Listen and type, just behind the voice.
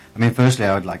I mean, firstly,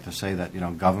 I would like to say that,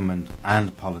 government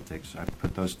and politics, I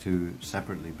put those two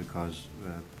separately because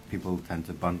people tend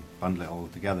to bundle it all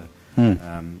together.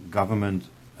 Government,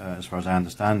 as far as I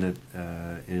understand it,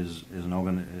 is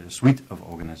a suite of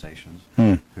organizations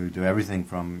who do everything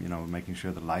from, making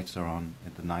sure the lights are on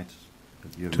at the night,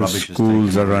 that your To rubbish schools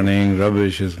is are taken away, running,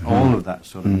 rubbish is... all of that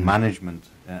sort of management,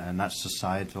 and that's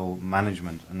societal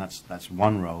management, and that's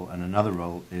one role. And another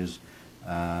role is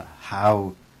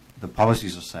how the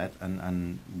policies are set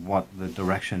and what the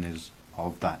direction is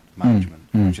of that management,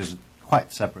 which is quite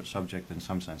a separate subject in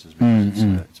some senses because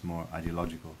it's more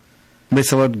ideological. But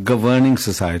it's about governing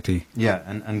society. Yeah,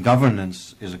 and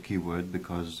governance is a key word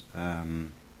because,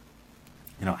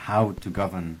 how to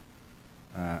govern,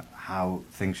 how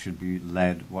things should be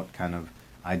led, what kind of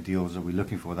ideals are we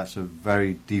looking for. That's a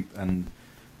very deep and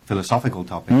philosophical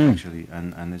topic actually,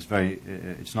 and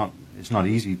it's not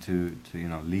easy to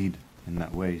lead in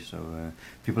that way. So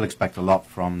people expect a lot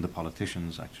from the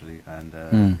politicians actually, and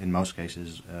in most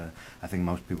cases, I think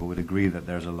most people would agree that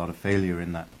there's a lot of failure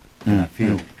in that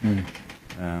field.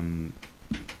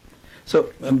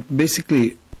 So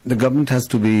basically, the government has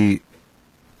to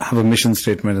have a mission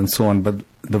statement and so on, but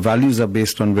the values are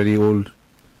based on very old,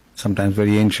 sometimes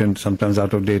very ancient, sometimes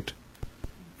out of date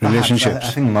relationships.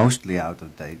 I think mostly out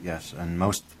of date, yes, and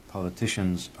most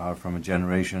politicians are from a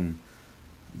generation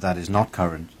that is not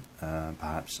current,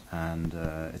 perhaps, and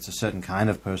it's a certain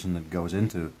kind of person that goes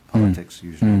into politics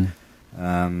usually.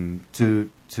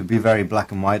 To be very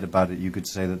black and white about it, you could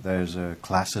say that there's a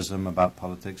classism about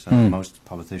politics, and most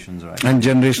politicians are actually... And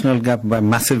generational gap by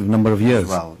massive number of years.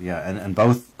 Well, yeah, and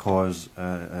both cause,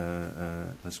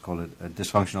 let's call it, a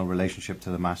dysfunctional relationship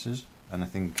to the masses. And I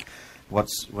think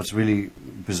what's really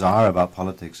bizarre about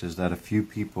politics is that a few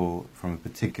people from a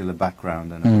particular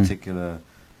background and a particular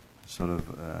sort of,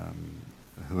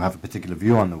 who have a particular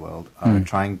view on the world, are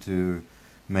trying to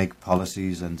make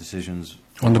policies and decisions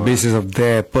on the basis of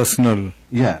their personal...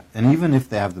 Yeah, and even if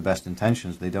they have the best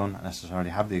intentions, they don't necessarily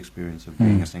have the experience of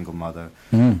being a single mother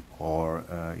or,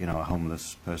 a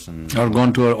homeless person. Or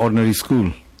gone to an ordinary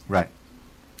school. Right.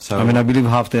 So I mean, I believe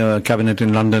half the cabinet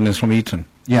in London is from Eton.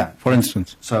 Yeah. For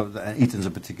instance. So Eton's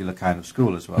a particular kind of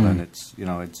school as well, and it's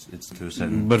to a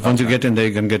certain... But once you get in there,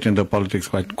 you can get into politics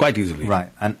quite easily. Right,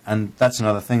 and that's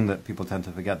another thing that people tend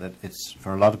to forget, that it's,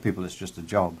 for a lot of people, it's just a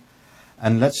job.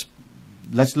 And let's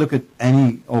look at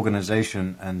any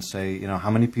organization and say, how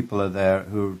many people are there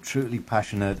who are truly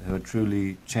passionate, who are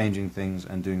truly changing things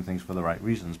and doing things for the right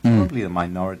reasons. Probably a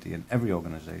minority in every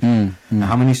organization. Now,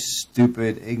 how many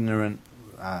stupid, ignorant,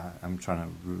 I'm trying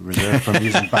to reserve from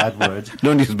using bad words.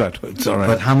 Don't use bad words, all right.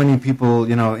 But how many people,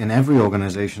 in every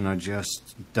organization are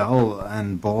just dull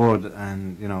and bored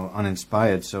and,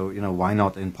 uninspired. So, why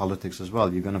not in politics as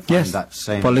well? You're going to find that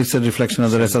same... Politics is a reflection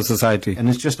of the rest of society. And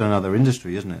it's just another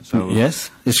industry, isn't it? So yes,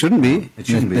 it shouldn't be. It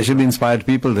shouldn't be. There should be inspired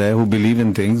people there who believe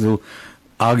in things, who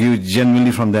argue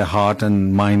genuinely from their heart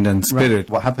and mind and spirit. Right.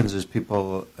 What happens is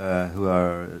people who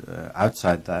are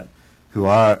outside that, who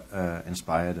are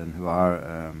inspired and who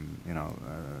are,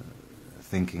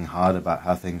 thinking hard about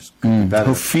how things could be better.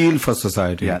 Who feel for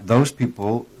society. Yeah, those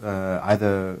people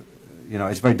either,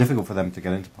 it's very difficult for them to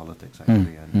get into politics,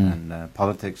 actually. And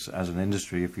politics as an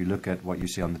industry, if you look at what you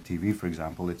see on the TV, for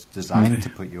example, it's designed to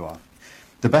put you off.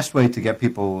 The best way to get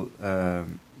people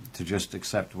to just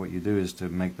accept what you do is to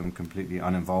make them completely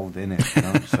uninvolved in it.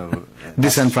 So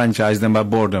disenfranchise them by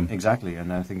boredom. Exactly,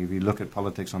 and I think if you look at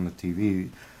politics on the TV,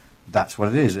 that's what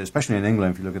it is. Especially in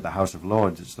England, if you look at the House of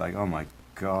Lords, it's like, oh my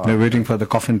God. They're waiting for the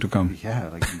coffin to come. Yeah,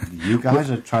 like, you guys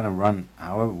are trying to run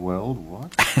our world,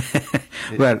 what?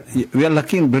 Well, we are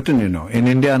lucky in Britain, In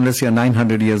India, unless you're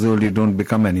 900 years old, you don't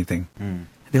become anything.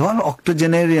 They're all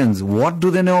octogenarians. What do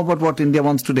they know about what India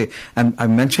wants today? And I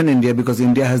mention India because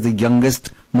India has the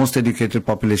youngest, most educated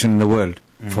population in the world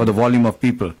for the volume of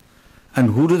people.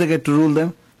 And who do they get to rule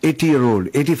them? 80-year-old,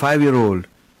 85-year-old.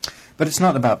 But it's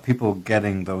not about people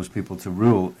getting those people to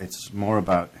rule. It's more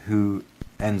about who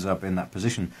ends up in that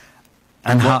position.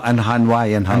 And how, and why,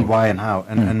 and how. And why and how.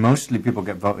 And mostly people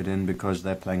get voted in because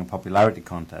they're playing a popularity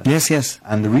contest. Yes.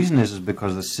 And the reason is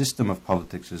because the system of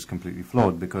politics is completely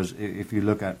flawed. Because if you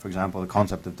look at, for example, the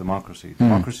concept of democracy,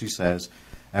 democracy says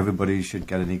everybody should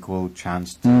get an equal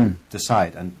chance to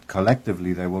decide. And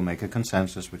collectively they will make a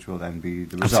consensus, which will then be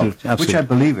the result. Absolutely. Which I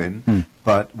believe in.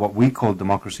 But what we call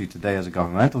democracy today as a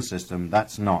governmental system,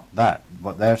 that's not that.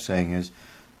 What they're saying is,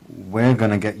 we're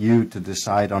going to get you to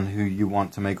decide on who you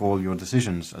want to make all your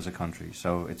decisions as a country.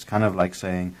 So it's kind of like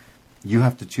saying, you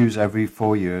have to choose every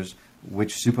 4 years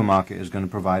which supermarket is going to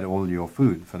provide all your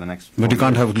food for the next 4 But you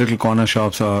can't years. have little corner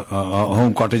shops or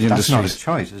home cottage That's not a industries.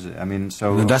 choice, is it? I mean,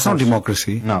 so... No, of that's not course-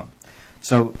 democracy. No.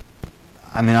 So,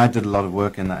 I mean, I did a lot of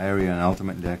work in that area, and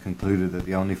ultimately I concluded that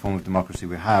the only form of democracy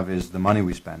we have is the money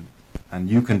we spend. And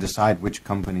you can decide which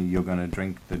company you're going to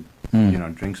drink the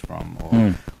drinks from,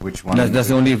 or which one... That's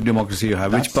the only democracy you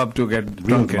have. Which That's pub to get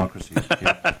real drunk in? democracy.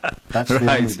 Yeah. That's the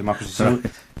Right. only democracy. So,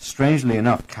 strangely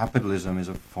enough, capitalism is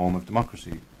a form of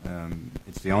democracy.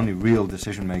 It's the only real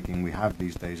decision-making we have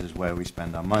these days is where we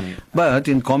spend our money. But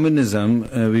in communism,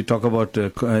 we talk about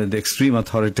the extreme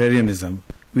authoritarianism.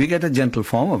 We get a gentle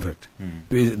form of it.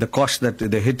 The cost that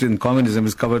they hit in communism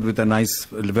is covered with a nice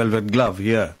velvet glove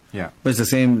here. Yeah. But it's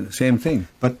the same thing.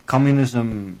 But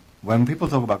communism, when people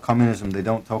talk about communism, they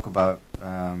don't talk about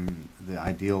the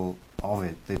ideal of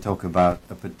it. They talk about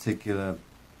a particular,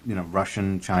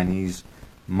 Russian, Chinese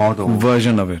model,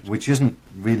 Version of it. which isn't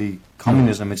really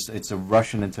communism. It's a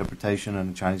Russian interpretation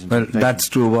and a Chinese Well, interpretation. that's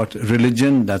true about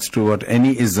religion, that's true about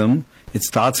any ism. It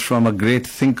starts from a great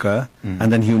thinker,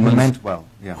 and then humans... Who meant well,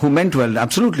 yeah. Who meant well,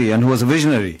 absolutely, and who was a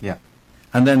visionary. Yeah,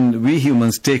 And then we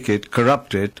humans take it,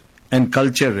 corrupt it, and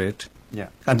culture it, yeah.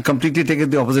 and completely take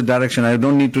it the opposite direction. I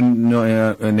don't need to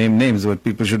name names, but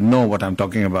people should know what I'm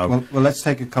talking about. Well, let's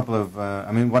take a couple of...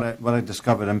 what I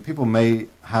discovered, and people may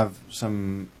have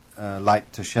some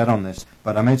light to shed on this,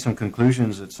 but I made some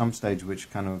conclusions at some stage which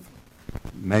kind of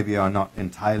maybe are not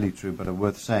entirely true, but are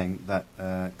worth saying, that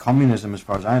communism, as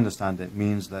far as I understand it,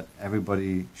 means that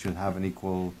everybody should have an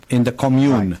equal... In the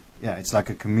commune. right. Yeah, it's like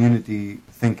a community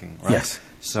thinking, right? Yes.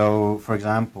 So, for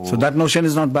example... So that notion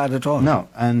is not bad at all. No,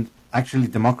 and actually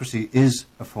democracy is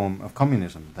a form of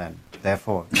communism then,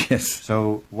 therefore. Yes.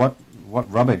 So what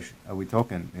rubbish are we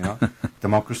talking,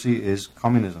 Democracy is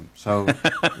communism. So,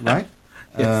 right?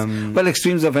 Yes. Well,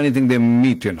 extremes of anything they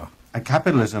meet, And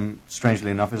capitalism,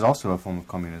 strangely enough, is also a form of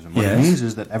communism. What Yes. it means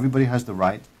is that everybody has the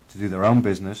right to do their own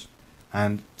business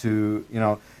and to,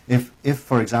 if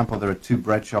for example, there are two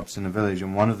bread shops in a village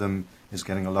and one of them is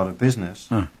getting a lot of business,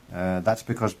 that's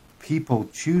because people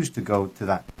choose to go to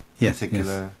that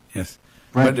particular Yes.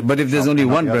 bread But if there's shop only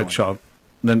and not one the other bread one. shop,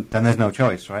 then Then there's no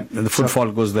choice, right? the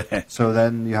footfall goes there. So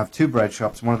then you have two bread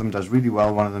shops. One of them does really well.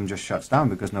 One of them just shuts down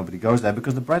because nobody goes there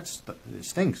because the bread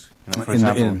stinks. For In the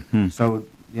example. inn, So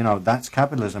that's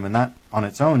capitalism, and that on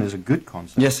its own is a good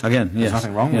concept. Yes, again, There's yes.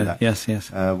 nothing wrong with that. Yes,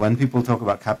 yes. When people talk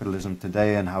about capitalism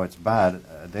today and how it's bad,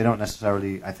 they don't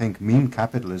necessarily, I think, mean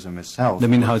capitalism itself. They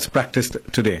mean how it's practiced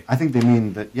today. I think they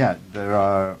mean that, there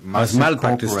are massive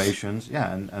malpracticed. corporations,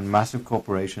 and massive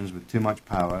corporations with too much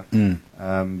power,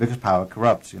 because power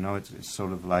corrupts. It's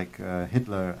sort of like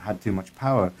Hitler had too much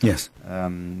power. Yes.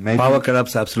 Maybe, Power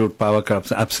corrupts, absolute power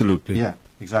corrupts, absolutely. yeah,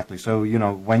 exactly. So,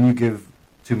 when you give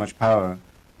too much power,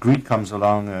 greed comes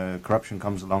along, corruption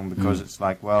comes along because it's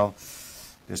like, well,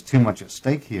 there's too much at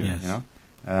stake here, Yes.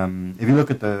 If you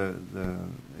look at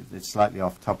it's slightly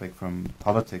off topic from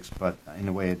politics, but in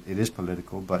a way it is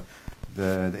political, but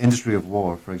the industry of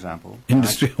war, for example.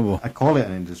 Industry of war. I call it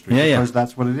an industry Yeah, yeah. because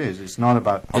that's what it is. It's not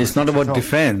about politics It's not at about all.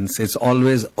 defense, it's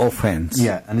always offense.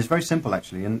 Yeah, and it's very simple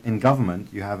actually. In government,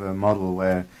 you have a model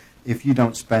where if you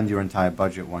don't spend your entire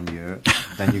budget one year,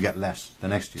 then you get less the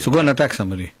next year. So go and attack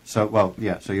somebody. So,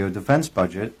 so your defense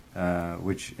budget,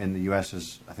 which in the US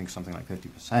is, I think, something like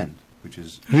 50%, which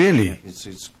is... Really?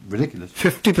 It's ridiculous.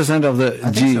 50% of the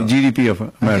I think so. GDP of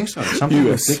America. I think so. It's something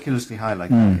US. ridiculously high like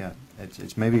that, yeah.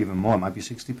 It's maybe even more. It might be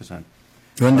 60%.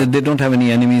 When they don't have any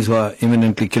enemies who are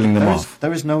imminently killing them off.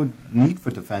 There is no need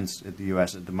for defense at the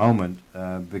US at the moment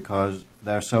because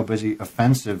they're so busy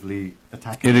offensively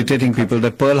attacking... Irritating people.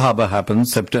 That Pearl Harbor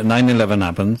happens, 9/11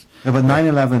 happens. Yeah, but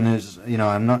 9/11 is,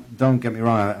 don't get me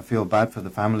wrong, I feel bad for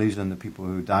the families and the people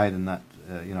who died in that,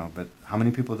 but how many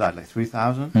people died? Like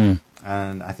 3,000?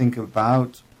 And I think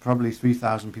about probably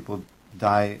 3,000 people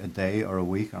die a day or a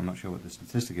week, I'm not sure what the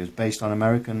statistic is, based on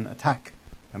American attack.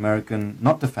 American,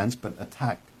 not defense, but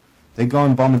attack. They go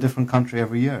and bomb a different country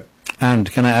every year.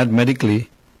 And can I add medically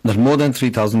that more than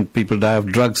 3,000 people die of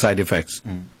drug side effects.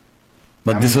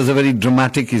 But this was a very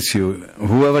dramatic issue.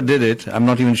 Whoever did it, I'm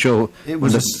not even sure. It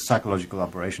was a psychological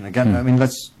operation. Again, I mean,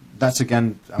 that's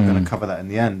again, I'm going to cover that in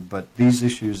the end, but these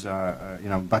issues are,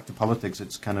 back to politics,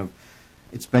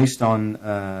 it's based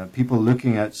on people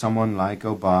looking at someone like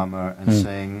Obama and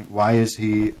saying, why is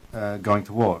he going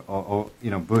to war? Or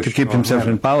Bush. To keep or himself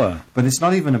whoever. in power. But it's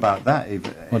not even about that.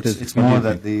 What is it? It's What do more you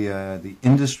that the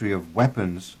industry of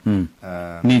weapons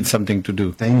Needs something to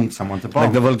do. they need someone to bomb.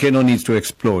 Like the volcano needs to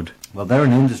explode. Well, they're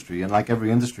an industry, and like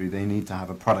every industry, they need to have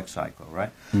a product cycle,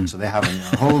 right? So they have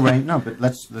a whole range. No, but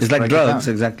let's It's like break drugs,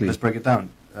 it down. exactly. Let's break it down.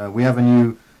 We have a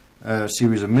new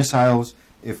series of missiles.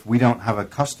 if we don't have a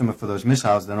customer for those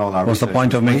missiles, then all our What's the research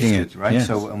point is of making wasted, it? right? Yes.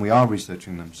 So, and we are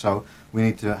researching them. So we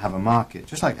need to have a market,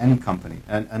 just like any company.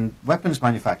 And weapons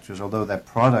manufacturers, although their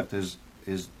product is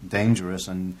dangerous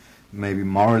and maybe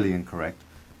morally incorrect,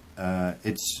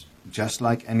 it's just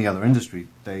like any other industry.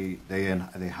 They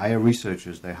hire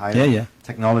researchers, they hire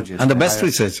technologists, and the they best hire-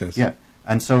 researchers. Yeah,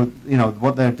 and so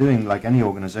what they're doing, like any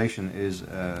organization, is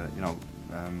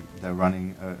they're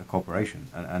running a corporation,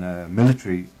 and a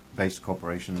military-based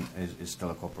corporation is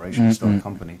still a corporation, it's still a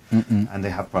company, and they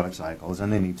have product cycles,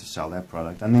 and they need to sell their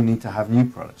product, and they need to have new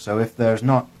products. So if there's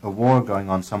not a war going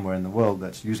on somewhere in the world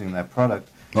that's using their product,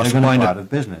 What's they're the going to point go of- out of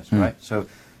business, right? So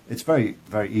it's very,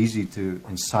 very easy to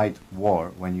incite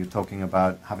war when you're talking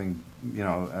about having,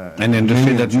 An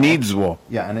industry that millions of- needs war.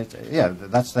 Yeah, and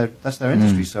that's their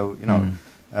industry. So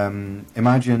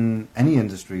imagine any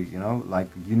industry. Like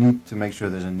you need to make sure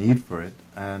there's a need for it.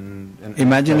 And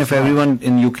Imagine if there's not. everyone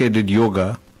in UK did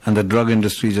yoga and the drug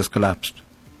industry just collapsed.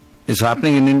 It's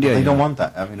happening in India. They don't want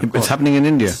that. I mean, of It's course. happening in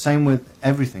India. It's the same with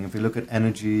everything. If you look at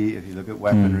energy, if you look at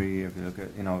weaponry, if you look at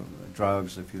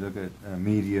drugs, if you look at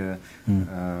media,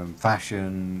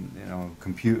 fashion,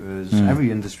 computers,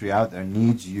 every industry out there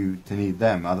needs you to need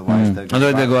them. Otherwise, they're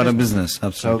Otherwise they go out of business. So,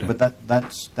 Absolutely. but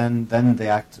that's then they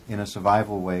act in a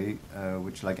survival way,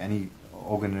 which like any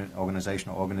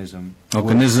organization or organism. would.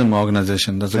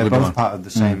 Organization. That's a They're good both one. part of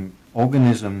the same.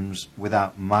 Organisms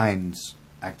without minds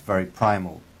act very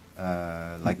primal.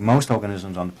 Like most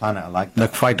organisms on the planet are like that.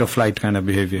 Like fight or flight kind of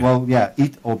behavior. Well, yeah,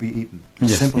 eat or be eaten.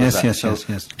 Yes, Simple as yes, that. yes,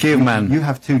 So yes. Caveman. You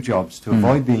have two jobs: to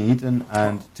avoid being eaten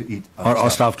and to eat. other or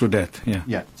stuff. starve to death. Yeah.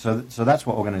 Yeah. So that's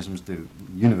what organisms do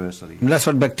universally. That's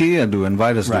what bacteria do and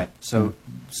viruses Right. do.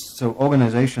 So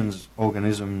organisms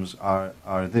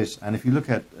are this. And if you look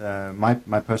at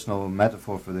my personal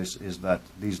metaphor for this is that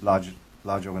these large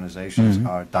organizations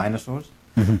are dinosaurs,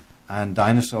 and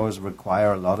dinosaurs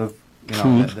require a lot of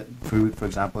food, for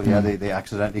example. Yeah, they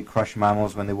accidentally crush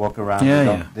mammals when they walk around.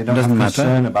 Yeah, they don't Doesn't have matter.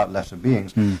 concern about lesser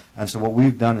beings. And so what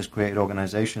we've done is create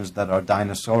organizations that are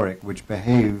dinosauric, which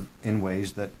behave in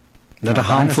ways that That are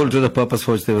harmful to the purpose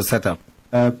for which they were set up.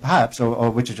 perhaps, or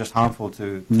which are just harmful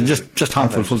to Just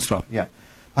harmful, others. full stop. Yeah,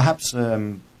 perhaps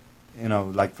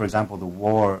like for example, the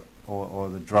war or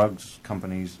the drugs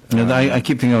companies. I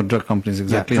keep thinking of drug companies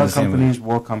exactly in drug the same companies, way.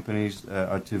 war companies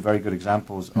are two very good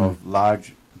examples of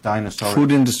large dinosaur.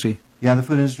 Food industry. Yeah, the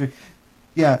food industry.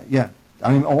 Yeah.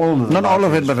 I mean, all of the Not all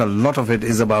of it, large but a lot of it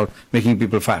is about making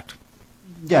people fat.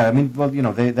 Yeah, I mean, well,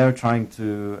 they're trying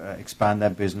to expand their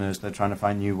business. They're trying to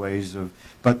find new ways of.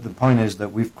 But the point is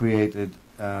that we've created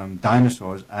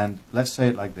dinosaurs, and let's say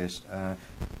it like this: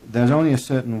 there's only a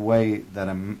certain way that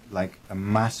a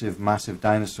massive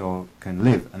dinosaur can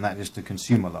live, and that is to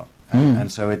consume a lot.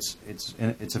 And so its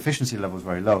efficiency level is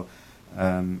very low,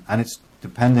 and it's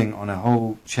depending on a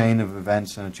whole chain of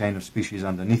events and a chain of species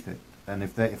underneath it. And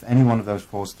if any one of those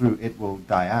falls through, it will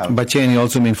die out. By chain, you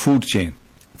also mean food chain.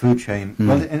 Food chain.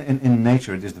 Well, in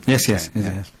nature, it is the food chain.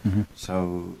 Yes. Mm-hmm.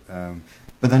 So,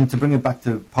 but then to bring it back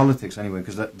to politics anyway,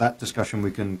 because that discussion we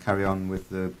can carry on with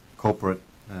the corporate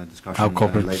discussion. How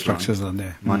corporate later structures on. are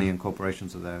there. Money and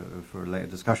corporations are there for a later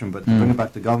discussion. But to bring it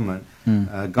back to government,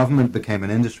 government became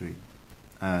an industry,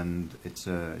 and it's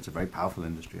a very powerful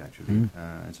industry actually.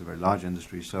 It's a very large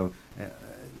industry. So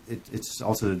it's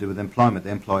also to do with employment.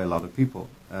 They employ a lot of people.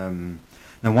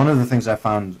 Now, one of the things I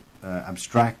found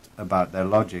abstract about their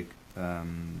logic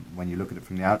when you look at it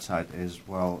from the outside is,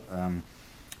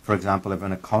 for example, if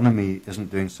an economy isn't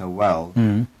doing so well,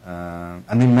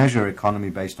 and they measure economy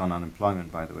based on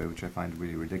unemployment, by the way, which I find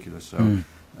really ridiculous. So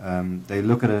they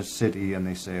look at a city and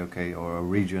they say, okay, or a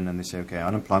region, and they say, okay,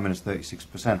 unemployment is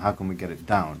 36%. How can we get it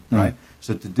down, right?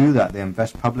 So to do that, they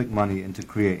invest public money into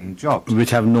creating jobs,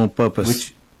 Which have no purpose.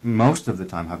 which most of the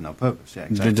time have no purpose. Yeah,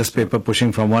 exactly. They're just paper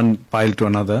pushing from one pile to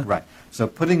another. Right. So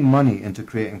putting money into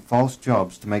creating false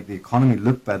jobs to make the economy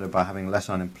look better by having less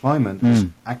unemployment is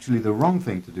actually the wrong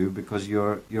thing to do, because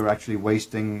you're actually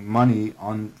wasting money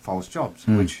on false jobs,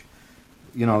 which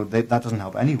that doesn't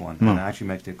help anyone, and it actually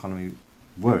makes the economy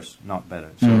worse, not better.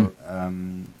 So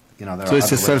there So are it's a other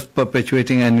ways.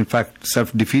 self-perpetuating and in fact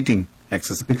self-defeating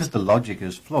exercise. Because the logic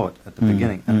is flawed at the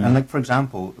beginning. And like, for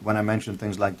example, when I mentioned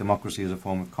things like democracy as a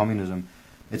form of communism,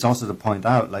 it's also to point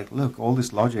out, like, look, all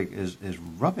this logic is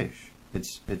rubbish.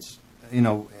 It's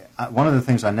one of the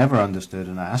things I never understood,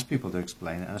 and I asked people to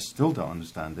explain it, and I still don't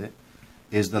understand it,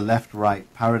 is the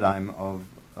left-right paradigm of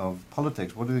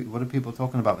politics. What are people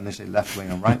talking about when they say left-wing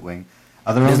and right-wing?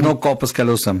 There's no corpus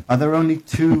callosum. Are there only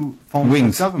two forms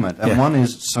Wings. of government? And one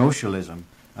is socialism,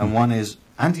 and one is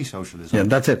anti-socialism. Yeah,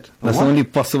 that's it. But That's the what- only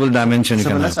possible dimension you So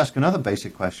can but let's have. ask another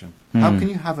basic question. How can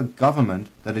you have a government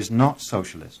that is not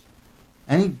socialist?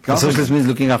 Any government... Socialist means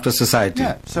looking after society.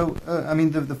 Yeah, so, I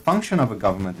mean, the function of a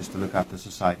government is to look after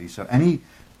society. So any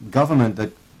government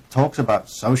that talks about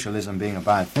socialism being a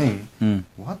bad thing,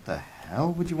 what the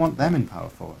hell would you want them in power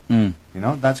for? Mm. You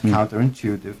know, that's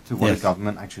counterintuitive to what Yes. a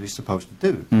government actually is supposed to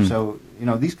do. So, you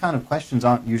know, these kind of questions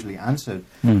aren't usually answered.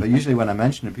 But usually when I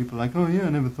mention it, people are like, oh, yeah, I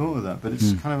never thought of that. But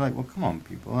it's kind of like, well, come on,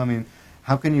 people. I mean,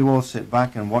 how can you all sit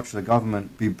back and watch the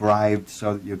government be bribed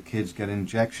so that your kids get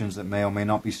injections that may or may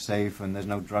not be safe and there's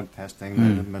no drug testing,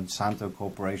 the Monsanto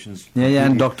corporations... Yeah, and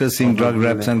completely doctors seeing drug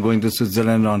overruling. reps and going to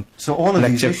Switzerland on So all of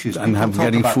these lecture issues, and people talk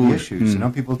getting about food. the issues. You know,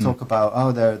 people talk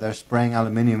about they're spraying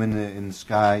aluminium in the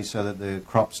sky so that the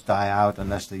crops die out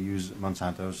unless they use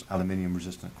Monsanto's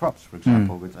aluminium-resistant crops, for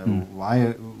example. Which,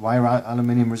 why are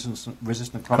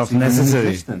aluminium-resistant crops Crops even necessary.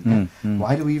 existent? Yeah.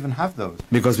 Why do we even have those?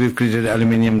 Because we've created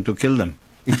aluminium to kill them.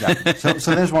 Exactly.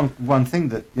 So there's one thing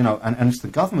that, you know, and it's the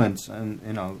governments and,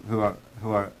 you know, who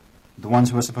are the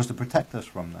ones who are supposed to protect us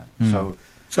from that.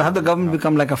 So have the government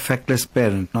become like a feckless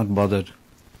parent, not bothered?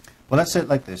 Well, let's say it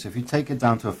like this: if you take it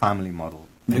down to a family model,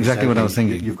 you Exactly say, what I okay, was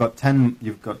thinking. You've got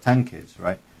 10 kids,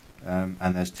 right?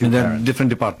 And there's two And there are parents. different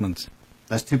departments.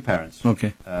 There's two parents.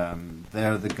 Okay.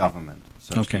 They're the government.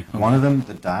 So to Okay, speak. One of them,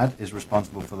 the dad, is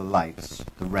responsible for the lights,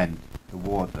 the rent, the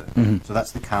water. So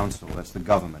that's the council. That's the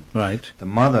government. Right. The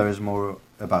mother is more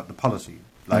about the policy,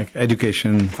 Like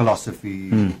education.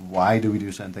 philosophy. Why do we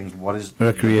do certain things? What is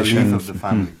Recreation. the belief of the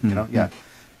family? You know, yeah.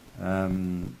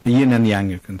 Yin and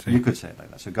yang, you can say. You could say it like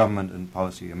that. So government and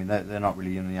policy, I mean, they're not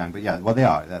really yin and yang, but yeah, well, they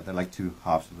are. They're like two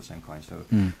halves of the same coin. So,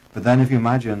 but then if you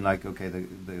imagine, like, okay,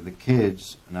 the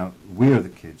kids, now we're the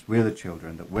kids, we're the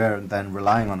children, that we're then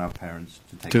relying on our parents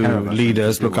to take care To of us. lead and to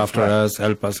us, do look what's after right. us,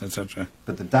 help us, etc.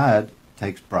 But the dad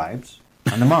takes bribes,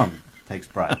 and the mom takes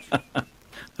bribes.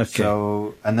 Okay.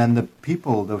 So, and then the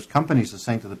people, those companies are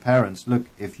saying to the parents, look,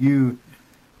 if you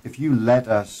let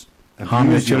us Harm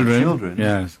your abuse children.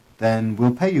 Yes. then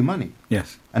we'll pay you money.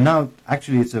 Yes. And now,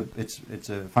 actually, it's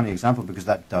a funny example because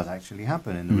that does actually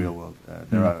happen in the real world.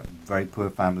 There are very poor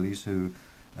families who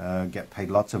get paid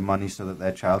lots of money so that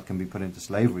their child can be put into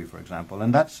slavery, for example.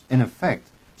 And that's, in effect,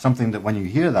 something that when you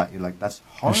hear that, you're like, that's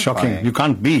horrifying. It's shocking. You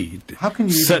can't be. How can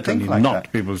you even Certainly think like not,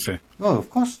 that? people say. Well, of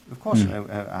course,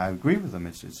 I agree with them.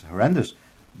 It's horrendous.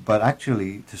 But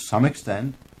actually, to some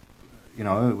extent, you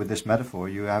know, with this metaphor,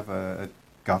 you have a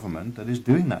government that is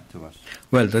doing that to us.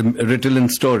 Well, the Ritalin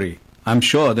story. I'm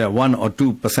sure there are 1 or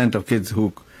 2% of kids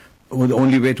who the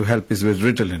only way to help is with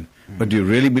Ritalin. But do you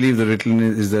really believe the Ritalin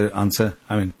is the answer?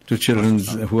 I mean, to children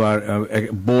who are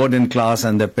bored in class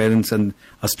and their parents are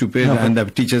stupid and their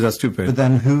teachers are stupid. But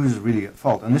then who's really at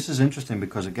fault? And this is interesting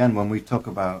because, again, when we talk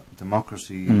about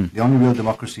democracy, the only real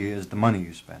democracy is the money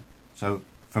you spend. So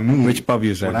for me, Which pub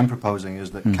you said? what I'm proposing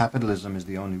is that capitalism is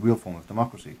the only real form of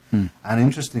democracy. And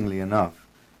interestingly enough,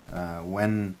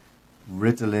 when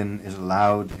Ritalin is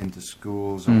allowed into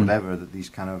schools or whatever, that these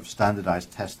kind of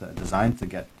standardized tests that are designed to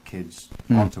get kids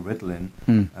onto Ritalin,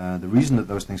 the reason that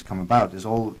those things come about is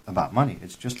all about money.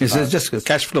 It's just It's about, just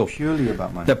cash flow. purely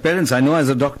about money. The parents, I know as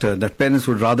a doctor, that parents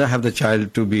would rather have the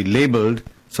child to be labeled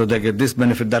so they get this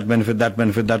benefit, that benefit, that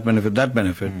benefit, that benefit, that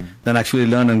benefit, than actually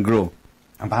learn and grow.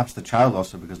 And perhaps the child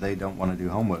also, because they don't want to do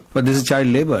homework. But this is child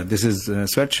labor. This is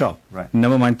sweatshop. Right.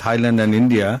 Never mind Thailand and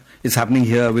India. It's happening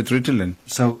here with Ritalin.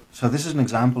 So this is an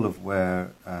example of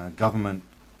where government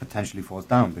potentially falls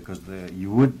down, because you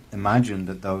would imagine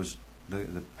that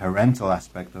the parental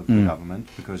aspect of the government,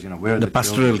 because, you know, we're The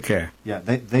pastoral children, care. yeah,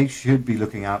 they should be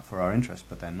looking out for our interests,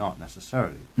 but they're not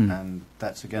necessarily. And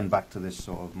that's again back to this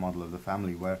sort of model of the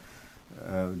family, where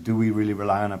do we really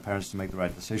rely on our parents to make the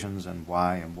right decisions, and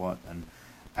why and what? And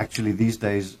actually, these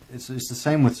days, it's the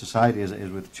same with society as it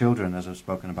is with children, as I've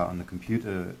spoken about on the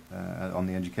computer, on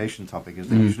the education topic, is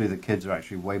that usually the kids are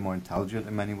actually way more intelligent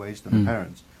in many ways than the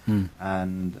parents.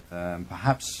 And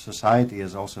perhaps society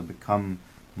has also become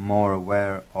more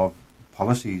aware of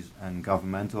policies and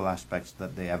governmental aspects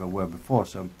that they ever were before.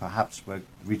 So perhaps we're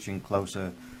reaching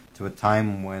closer to a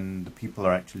time when the people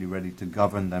are actually ready to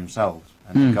govern themselves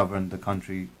and to govern the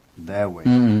country their way.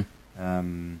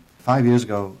 5 years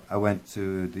ago, I went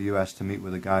to the US to meet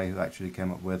with a guy who actually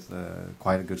came up with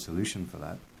quite a good solution for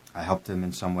that. I helped him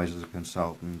in some ways as a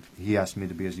consultant. He asked me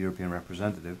to be his European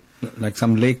representative. Like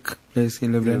some lake place he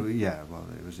lived in? Yeah, well,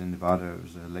 it was in Nevada. It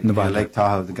was Nevada. Lake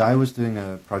Tahoe. The guy was doing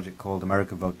a project called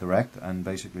America Vote Direct, and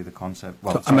basically the concept...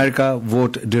 Well, So America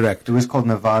Vote Direct. It was called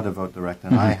Nevada Vote Direct,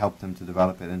 and I helped him to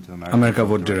develop it into America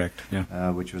Vote Direct, yeah.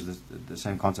 which was the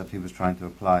same concept he was trying to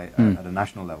apply at a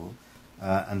national level.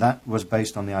 And that was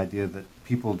based on the idea that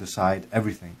people decide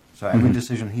everything. So every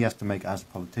decision he has to make as a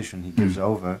politician, he gives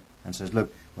over and says,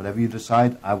 look, whatever you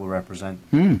decide, I will represent.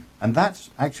 And that's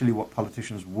actually what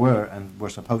politicians were and were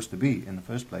supposed to be in the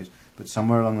first place. But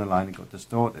somewhere along the line, it got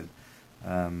distorted.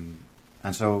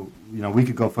 And so, we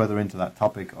could go further into that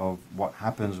topic of what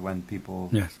happens when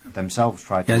people themselves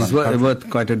try to run it's worth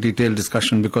quite a detailed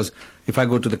discussion, because if I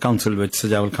go to the council, which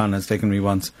Sajawal Khan has taken me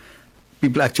once,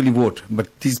 people actually vote,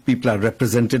 but these people are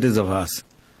representatives of us.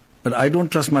 But I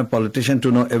don't trust my politician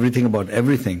to know everything about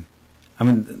everything. I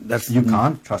mean, that's... You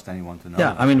can't trust anyone to know.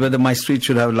 Yeah, I mean, whether my street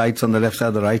should have lights on the left side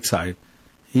or the right side.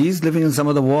 He's living in some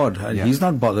other ward. He's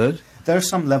not bothered. There's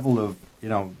some level of,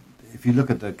 if you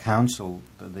look at the council,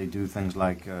 they do things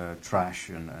like trash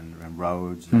and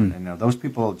roads. And, those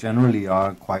people generally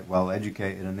are quite well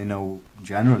educated and they know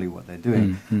generally what they're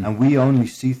doing. And we only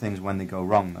see things when they go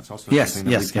wrong. That's also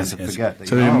something that we tend to forget. That,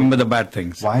 so they remember the bad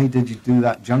things. Why did you do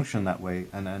that junction that way?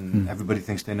 And everybody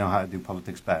thinks they know how to do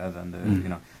politics better than the,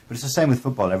 But it's the same with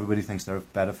football. Everybody thinks they're a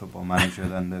better football manager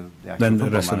than the actual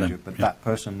football manager. But that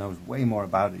person knows way more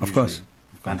about it, of course,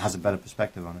 and has a better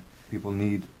perspective on it. People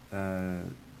need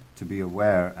to be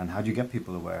aware. And how do you get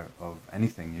people aware of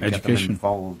anything? You education. Get them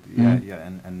involved,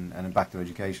 and back to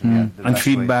education. And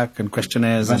feedback and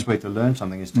questionnaires. The best way to learn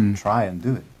something is to try and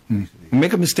do it.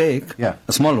 Make a mistake, a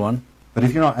small one. But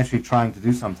if you're not actually trying to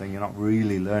do something, you're not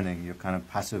really learning. You're kind of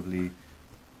passively...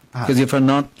 Because if you're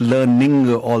not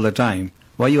learning all the time,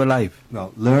 why are you alive?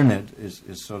 Well, learned is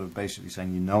sort of basically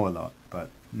saying you know a lot, but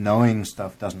knowing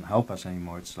stuff doesn't help us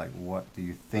anymore. It's like, what do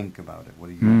you think about it? What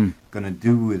are you going to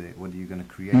do with it? What are you going to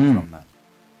create from that?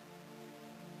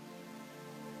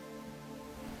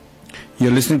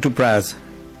 You're listening to Praz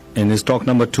in his talk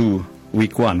number 2,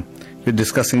 week 1. We're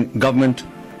discussing government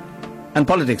and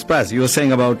politics. Praz, you were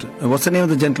saying about, what's the name of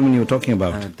the gentleman you were talking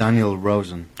about? Daniel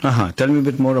Rosen. Tell me a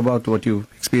bit more about what you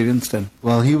experienced then.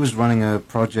 Well, he was running a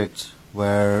project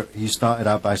where he started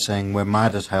out by saying, we're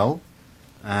mad as hell.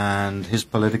 And his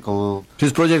project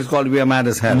is called We Are Mad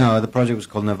as Hell. No, the project was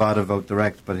called Nevada Vote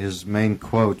Direct, but his main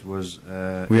quote was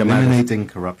eliminating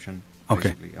corruption,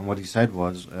 basically. Okay. And what he said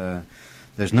was,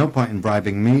 there's no point in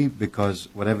bribing me because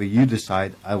whatever you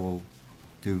decide, I will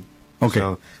do. Okay.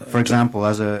 So, for example,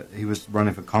 he was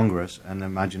running for Congress, and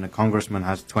imagine a congressman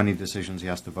has 20 decisions he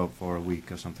has to vote for a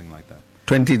week or something like that.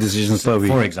 20 decisions per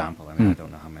week? For example. I mean, I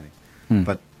don't know how many.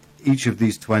 But each of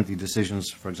these 20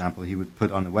 decisions, for example, he would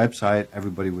put on the website,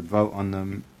 everybody would vote on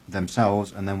them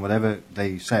themselves, and then whatever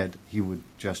they said, he would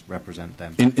just represent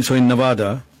them. So in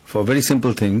Nevada, for very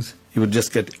simple things, he would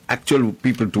just get actual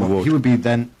people to vote. He would be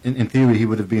then, in theory, he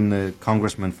would have been the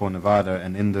congressman for Nevada,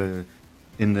 and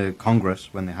in the Congress,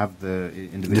 when they have the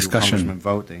individual congressman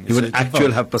voting, he would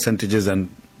actually have percentages and...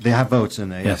 They have votes in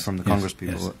there, from the Congress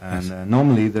people, and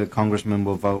normally the congressman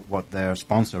will vote what their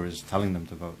sponsor is telling them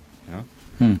to vote,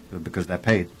 because they're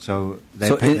paid. So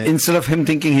instead of him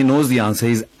thinking he knows the answer,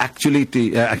 he's actually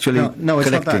no, it's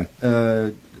collecting. Not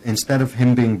that. Instead of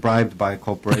him being bribed by a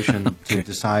corporation to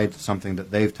decide something that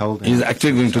they've told him, he's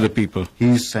actually going to the people.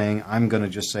 He's saying, I'm going to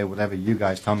just say whatever you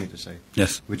guys tell me to say.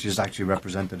 Yes. Which is actually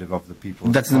representative of the people.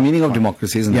 That's the meaning of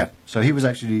democracy, isn't it? Yeah. So he was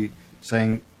actually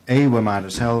saying, A, we're mad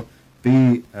as hell.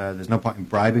 B, there's no point in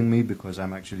bribing me because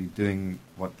I'm actually doing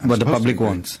what the public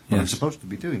wants. What I'm supposed to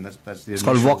be doing. That's the. It's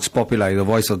called Vox Populi, the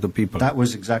voice of the people. That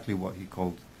was exactly what he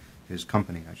called his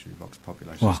company, actually, Vox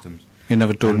Populi Systems. He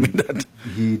never told me that.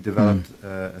 He developed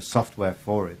a software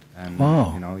for it, and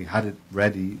he had it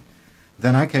ready.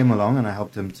 Then I came along and I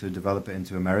helped him to develop it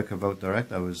into America Vote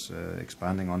Direct. I was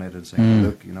expanding on it and saying,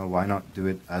 look, why not do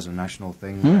it as a national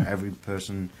thing where every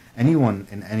person, anyone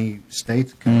in any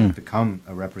state can become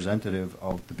a representative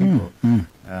of the people.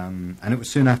 And it was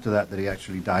soon after that he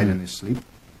actually died in his sleep.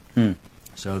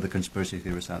 So the conspiracy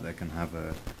theorists out there can have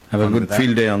a good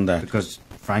field day on that. Because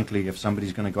frankly, if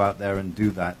somebody's going to go out there and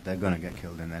do that, they're going to get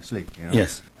killed in their sleep.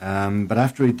 Yes. But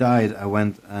after he died, I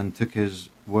went and took his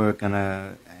work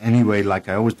and anyway, like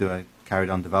I always do, I carried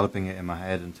on developing it in my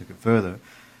head and took it further.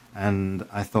 And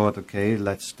I thought, okay,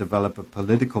 let's develop a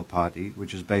political party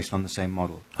which is based on the same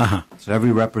model. So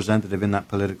every representative in that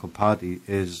political party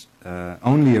is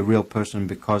only a real person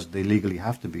because they legally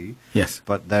have to be. Yes.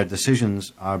 But their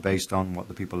decisions are based on what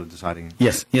the people are deciding.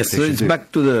 Yes. So it's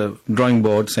back to the drawing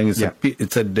board saying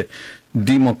it's a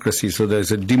democracy. So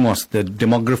there's a demos, the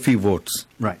demography votes.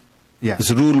 Right. Yeah.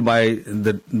 It's ruled by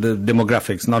the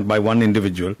demographics, not by one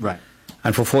individual. Right.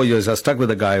 And for 4 years, I stuck with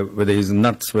a guy, whether he's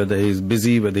nuts, whether he's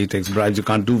busy, whether he takes bribes, you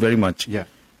can't do very much. Yeah.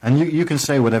 And you can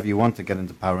say whatever you want to get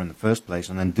into power in the first place,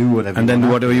 and then do whatever and then do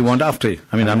whatever you want after.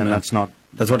 I mean, that's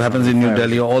what happens in New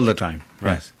Delhi all the time.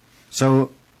 Right.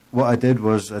 So what I did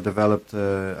was I developed,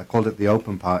 I called it the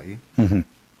Open Party. Mhm.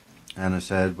 And I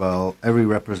said, well, every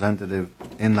representative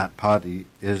in that party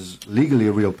is legally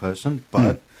a real person,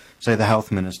 but say the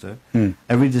health minister,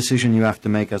 every decision you have to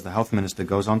make as the health minister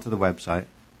goes onto the website,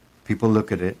 people look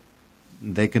at it,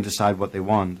 they can decide what they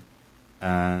want,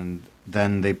 and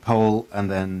then they poll, and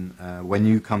then when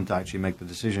you come to actually make the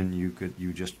decision,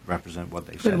 you just represent what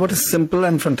they said. What a simple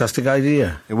and fantastic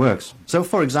idea. It works. So,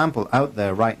 for example, out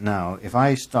there right now, if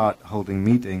I start holding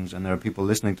meetings and there are people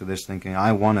listening to this thinking,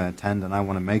 I want to attend and I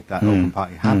want to make that open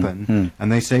party happen,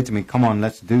 and they say to me, come on,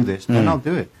 let's do this, then I'll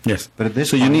do it. Yes. But at this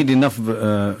so point, you need enough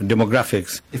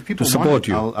demographics if people to support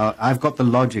want it, you. I've got the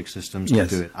logic systems Yes.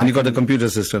 to do it. And you've got the computer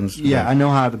systems. Yeah, I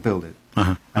know how to build it.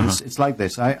 Uh-huh. And it's like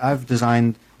this. I've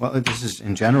designed, well, this is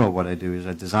in general what I do, is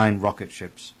I design rocket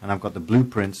ships. And I've got the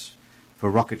blueprints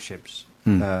for rocket ships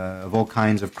of all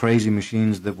kinds of crazy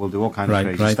machines that will do all kinds of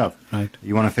crazy stuff. Right.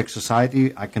 You want to fix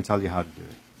society, I can tell you how to do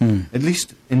it. At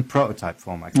least in prototype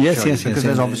form, I can Yes, show yes, you. Because yes.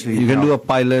 there's obviously... You can do a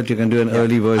pilot, you can do an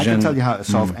early version. I can tell you how to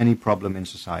solve any problem in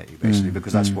society, basically,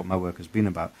 because that's what my work has been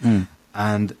about.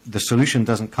 And the solution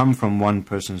doesn't come from one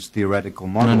person's theoretical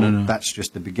model. No. That's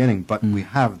just the beginning. But we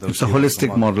have those. It's a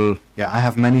theoretical holistic model. Yeah, I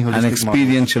have many holistic An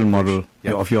experiential model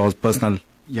Yeah. of yours, personal.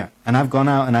 Yeah, and I've gone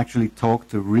out and actually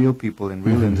talked to real people in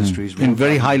real industries. In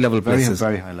very high-level very, places.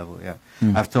 Very high level, yeah.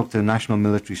 I've talked to national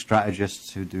military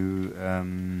strategists who do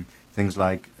things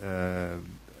like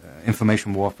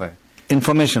information warfare.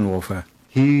 Information warfare.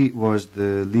 He was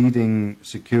the leading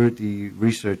security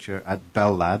researcher at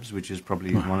Bell Labs, which is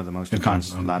probably one of the most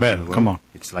advanced labs Bell, in the world. come on.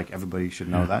 It's like everybody should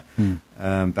know that.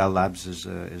 Bell Labs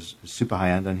is super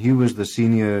high-end, and he was the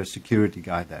senior security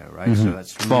guy there, right? So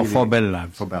that's For Bell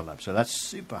Labs. For Bell Labs. So that's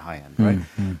super high-end, right?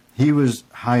 He was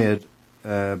hired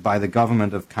by the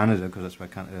government of Canada, because that's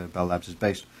where Bell Labs is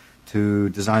based, to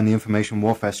design the information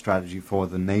warfare strategy for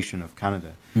the nation of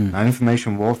Canada. Now,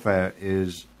 information warfare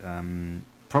is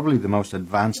probably the most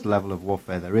advanced level of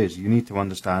warfare there is. You need to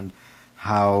understand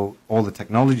how all the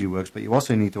technology works, but you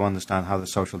also need to understand how the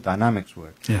social dynamics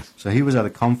work. Yes. So he was at a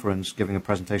conference giving a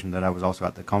presentation that I was also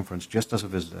at the conference just as a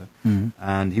visitor,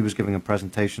 and he was giving a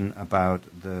presentation about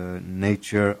the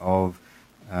nature of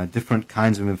different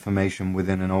kinds of information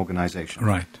within an organization,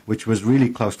 Right. which was really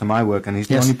close to my work, and he's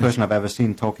the Yes, only yes. person I've ever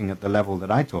seen talking at the level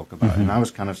that I talk about, and I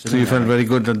was kind of sitting So you there felt very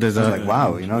good that there's I was a like,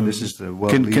 wow, you know, this is the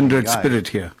world leading kindred guy. spirit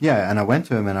here. Yeah, and I went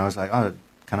to him and I was like, oh,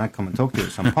 can I come and talk to you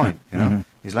at some point, you know?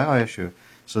 He's like, oh, yeah, sure.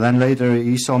 So then later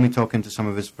he saw me talking to some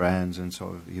of his friends, and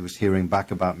sort of he was hearing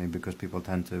back about me, because people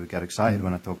tend to get excited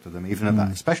when I talk to them, even at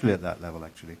that, especially at that level,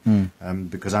 actually,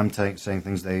 because I'm saying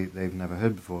things they've never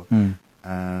heard before.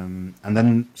 And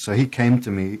then, so he came to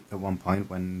me at one point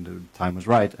when the time was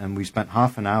right, and we spent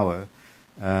half an hour.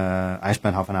 I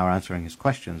spent half an hour answering his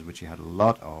questions, which he had a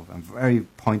lot of, and very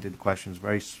pointed questions,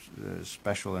 very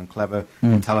special and clever,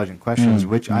 intelligent questions,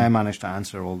 which I managed to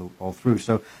answer all through.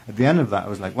 So at the end of that, I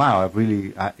was like, wow, I've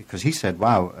really, because he said,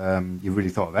 wow, you really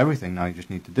thought of everything, now you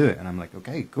just need to do it. And I'm like,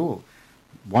 okay, cool,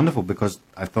 wonderful, because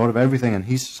I've thought of everything, and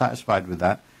he's satisfied with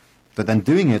that. But then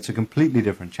doing it's a completely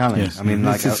different challenge. Yes. I mean,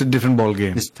 like, it's a different ball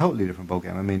game. it's a totally different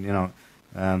ballgame. I mean, you know.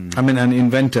 I mean, an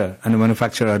inventor and a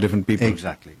manufacturer are different people.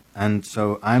 Exactly. And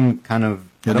so I'm kind of...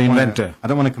 You're the inventor. I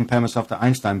don't want to compare myself to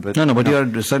Einstein, but... No, but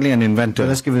you're certainly an inventor. But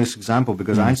let's give this example,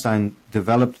 because Einstein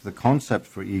developed the concept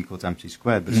for E equals mc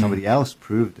squared, but somebody else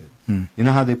proved it. You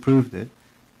know how they proved it?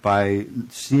 By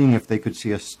seeing if they could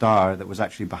see a star that was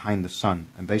actually behind the sun.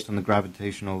 And based on the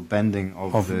gravitational bending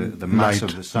of the mass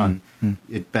light. of the sun,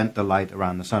 it bent the light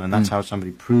around the sun. And that's how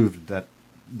somebody proved that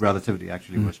relativity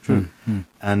actually was true.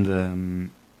 And,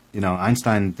 you know,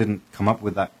 Einstein didn't come up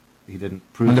with that. He didn't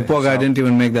prove it And the poor guy himself. didn't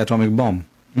even make the atomic bomb.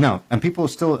 No, and people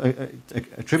still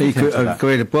attribute He him to that.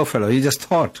 created a poor fellow. He just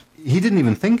thought. He didn't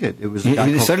even think it. It was a He- guy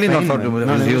he called certainly not Feynman. thought it was-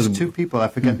 No, he it was was- two people. I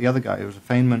forget the other guy. It was a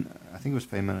Feynman. I think it was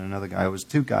Feynman and another guy. It was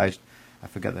two guys. I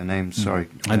forget their names. Sorry.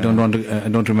 I don't want to. I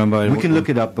don't remember. We can look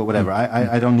it up, but whatever.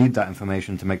 I don't need that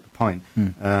information to make the point.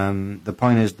 The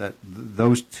point is that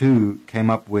those two came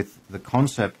up with the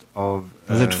concept of...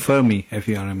 Was it Fermi,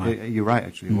 F-E-R-M-I? You're right,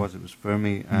 actually. It was. It was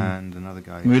Fermi and another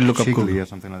guy. We'll look up Schicoli Google. or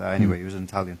something like that. Anyway, he was an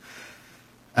Italian.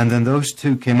 And then those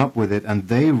two came up with it, and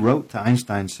they wrote to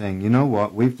Einstein saying, you know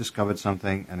what, we've discovered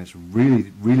something, and it's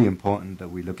really, really important that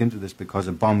we look into this, because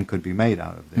a bomb could be made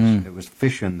out of this. It was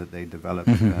fission that they developed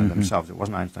themselves. It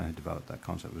wasn't Einstein who developed that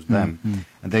concept, it was them.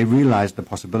 And they realized the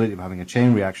possibility of having a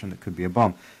chain reaction that could be a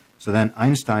bomb. So then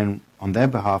Einstein, on their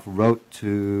behalf, wrote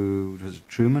to, was it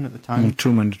Truman at the time?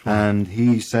 Truman. And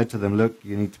he said to them, look,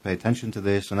 you need to pay attention to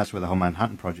this, and that's where the whole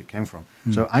Manhattan Project came from.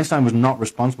 So Einstein was not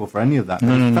responsible for any of that,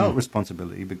 but he felt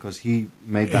responsibility because he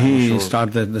made that He initial...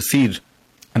 started the seed.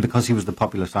 And because he was the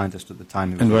popular scientist at the time,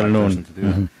 he was And the well right known. person to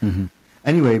do that.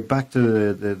 Anyway, back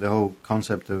to the whole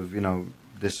concept of,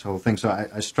 this whole thing. So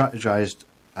I strategized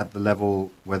at the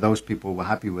level where those people were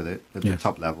happy with it, at the Yes.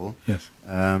 top level. Yes.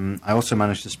 I also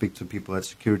managed to speak to people at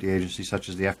security agencies such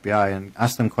as the FBI and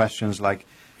ask them questions like,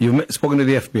 You've spoken to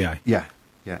the FBI. yeah.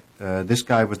 This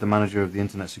guy was the manager of the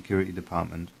Internet Security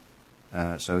Department.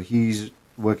 So he's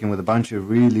working with a bunch of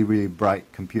really, really bright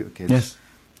computer kids Yes.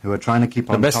 who are trying to keep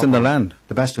The on best top in the of- land.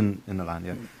 The best in the land,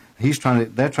 yeah.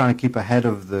 They're trying to keep ahead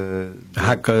of the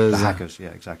hackers. The hackers, yeah,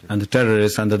 exactly. And the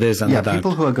terrorists and the this and Yeah, the that.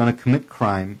 people who are going to commit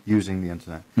crime using the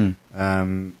internet.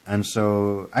 And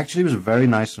so, actually, he was a very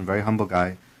nice and very humble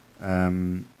guy.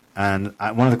 And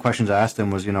one of the questions I asked him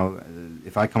was,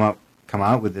 if I come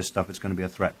out with this stuff, it's going to be a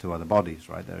threat to other bodies,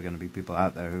 right? There are going to be people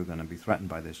out there who are going to be threatened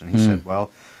by this. And he said,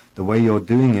 well, the way you're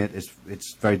doing it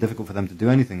it's very difficult for them to do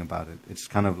anything about it. It's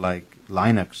kind of like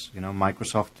Linux,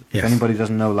 Microsoft. Yes. If anybody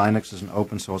doesn't know, Linux is an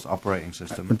open source operating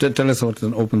system. Tell us what is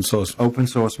an open source. Open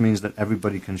source means that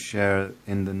everybody can share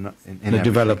in everything,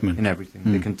 development. in everything.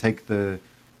 They can take the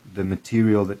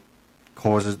material that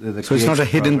causes the So it's not a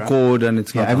creates hidden program. code and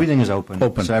it's Yeah, not everything is open.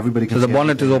 open. So everybody can So the see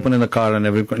bonnet is everything. open in the car and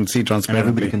everyone can see and transparently.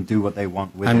 everybody can do what they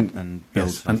want with it and build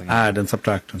yes, something. and add and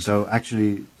subtract. And So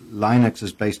actually, Linux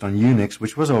is based on Unix,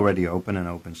 which was already open and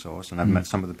open source. And I've met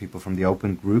some of the people from the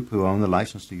Open Group who own the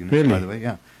license to Unix, Really? by the way.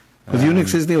 Yeah. Because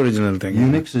Unix is the original thing.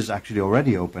 Unix is actually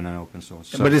already open and open source.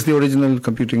 So but it's the original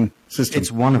computing system.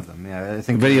 it's one of them. Yeah, I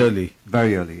think Very early.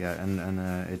 Very early. Yeah, and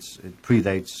it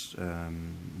predates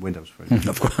Windows, for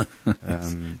example. Of course.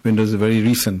 Um, Windows is very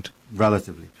recent.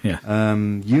 relatively. Yeah.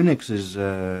 Unix is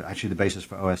actually the basis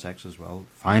for OS X as well.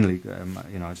 Finally,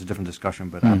 it's a different discussion,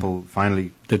 but Apple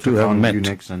finally The two took have on met.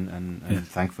 Unix and Yes.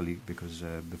 thankfully, because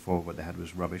before what they had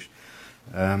was rubbish.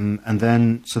 And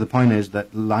then, so the point is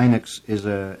that Linux is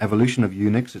an evolution of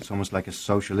Unix. It's almost like a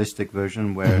socialistic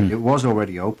version where it was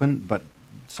already open, but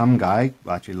some guy,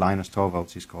 well, actually Linus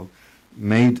Torvalds he's called,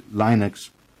 made Linux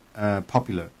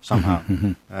popular somehow.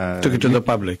 Took it to the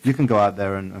public. You can go out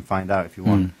there and find out if you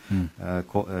want.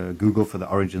 Google for the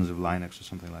origins of Linux or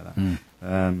something like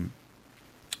that.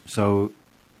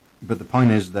 But the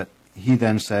point is that he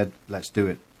then said, let's do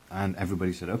it. And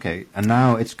everybody said, okay. And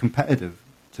now it's competitive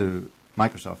to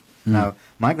Microsoft. Now,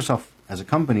 Microsoft as a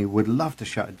company would love to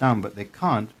shut it down, but they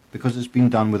can't because it's been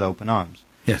done with open arms.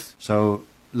 Yes. So,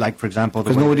 like, for example...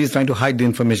 Because nobody is trying to hide the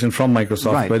information from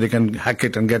Microsoft Right. where they can hack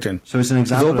it and get in. So it's an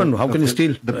example. It's open. of- How of can you the-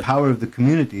 steal? The power of the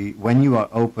community when you are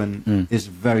open is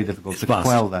very difficult It's to vast.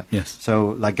 quell that. Yes. So,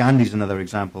 like Gandhi's another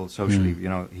example socially.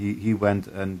 He went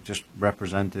and just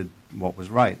represented what was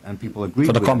right, and people agreed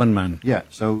For the with common him. man. Yeah.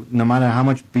 So no matter how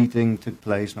much beating took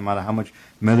place, no matter how much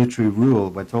military rule,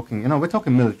 we're talking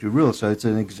military rule. So it's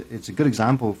a good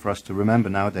example for us to remember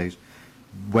nowadays,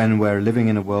 when we're living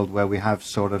in a world where we have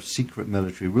sort of secret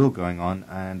military rule going on,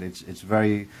 and it's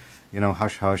very,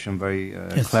 hush hush and very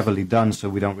Yes. cleverly done, so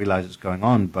we don't realize it's going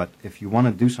on. But if you want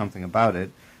to do something about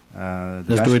it,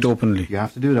 Let's do it openly. You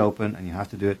have to do it open, and you have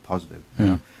to do it positive,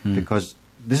 because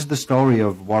this is the story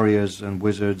of warriors and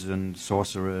wizards and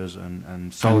sorcerers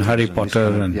and soldiers Harry this Potter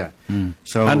kind of- and- yeah. Mm.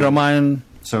 So And Ramayan.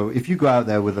 so if you go out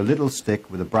there with a little stick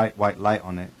with a bright white light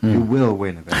on it, you will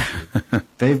win eventually.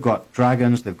 They've got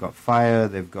dragons, they've got fire,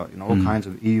 they've got all kinds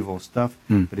of evil stuff.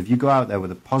 But if you go out there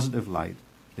with a positive light,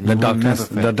 then you will never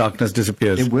fail. The darkness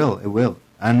disappears. It will.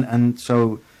 And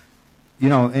so,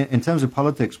 in terms of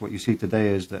politics, what you see today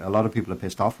is that a lot of people are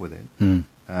pissed off with it,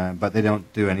 but they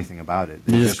don't do anything about it.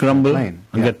 They just grumble complain.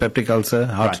 and Yeah. get peptic ulcer,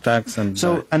 heart Right. attacks, and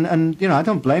So, and I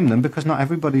don't blame them, because not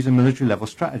everybody's a military level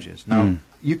strategist. Now,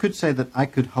 you could say that I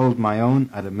could hold my own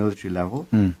at a military level,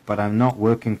 but I'm not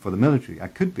working for the military. I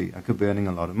could be earning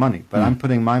a lot of money, but I'm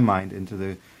putting my mind into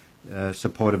the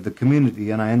support of the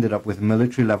community, and I ended up with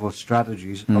military level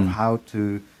strategies of how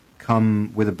to come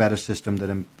with a better system that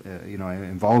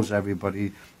involves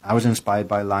everybody. I was inspired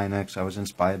by Linux. I was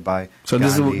inspired by So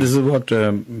Gandhi. this is what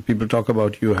people talk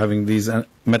about, you having these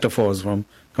metaphors from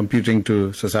computing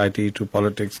to society to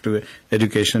politics to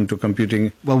education to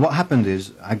computing. Well, what happened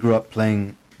is I grew up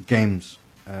playing games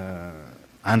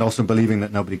and also believing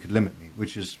that nobody could limit me,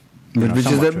 which is Which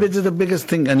somewhat true. is the biggest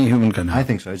thing any human can I have.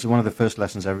 think so. It's one of the first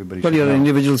lessons everybody Well, should you're know. an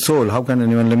individual soul. How can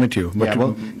anyone limit you? Yeah,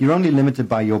 well, you're only limited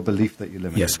by your belief that you're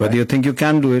limited. yes, whether right? you think you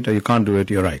can do it or you can't do it,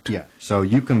 you're right. Yeah, so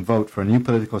you can vote for a new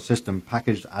political system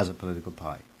packaged as a political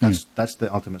pie. That's the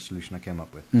ultimate solution I came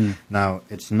up with. Now,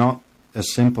 it's not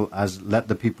as simple as let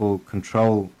the people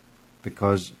control,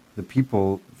 because the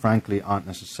people, frankly, aren't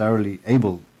necessarily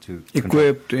able to control.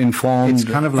 Equipped, informed, It's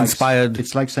kind of like inspired.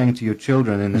 It's like saying to your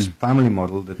children in this family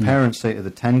model, the parents say to the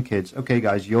 10 kids, okay,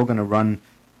 guys, you're going to run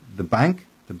the bank,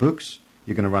 the books,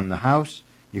 you're going to run the house,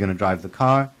 you're going to drive the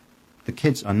car. The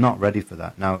kids are not ready for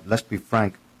that. Now, let's be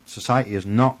frank, society is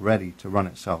not ready to run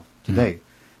itself today.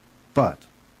 But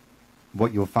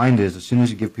what you'll find is as soon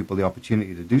as you give people the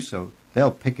opportunity to do so,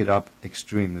 they'll pick it up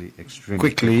extremely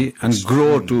quickly and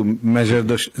grow to measure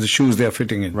the shoes they are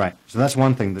fitting in. Right. So that's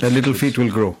one thing. Their little feet will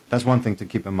grow. That's one thing to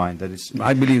keep in mind. That it's,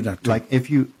 I believe that too. Like if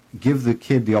you give the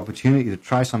kid the opportunity to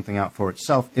try something out for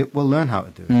itself, it will learn how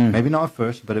to do it. Maybe not at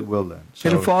first, but it will learn. So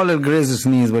it'll fall, it'll graze its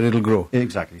knees, but it'll grow.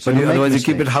 Exactly. So but otherwise you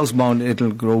keep it housebound,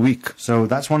 it'll grow weak. So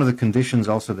that's one of the conditions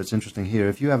also that's interesting here.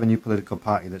 If you have a new political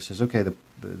party that says, okay,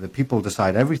 the people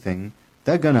decide everything,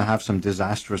 they're going to have some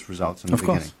disastrous results in the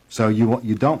beginning. Course. So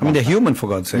you don't. I mean, they're human, for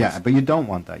God's sake. Yeah, but you don't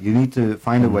want that. You need to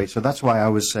find a way. So that's why I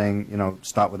was saying,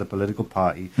 start with a political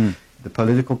party. The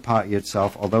political party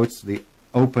itself, although it's the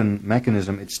open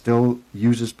mechanism, it still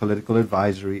uses political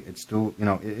advisory. It's still,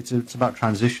 it's about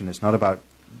transition. It's not about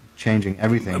changing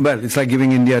everything. Well, it's like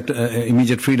giving India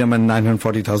immediate freedom and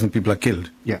 940,000 people are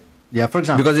killed. Yeah. Yeah, for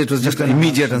example. Because it was just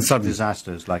immediate and sudden.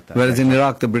 Disasters like that. Whereas in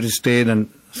Iraq, the British stayed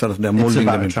and sort of they're molding them.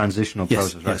 It's about a transitional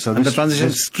process, right? Yes. So and the transition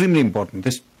is extremely important.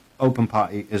 This open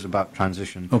party is about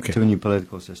transition to a new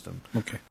political system. Okay.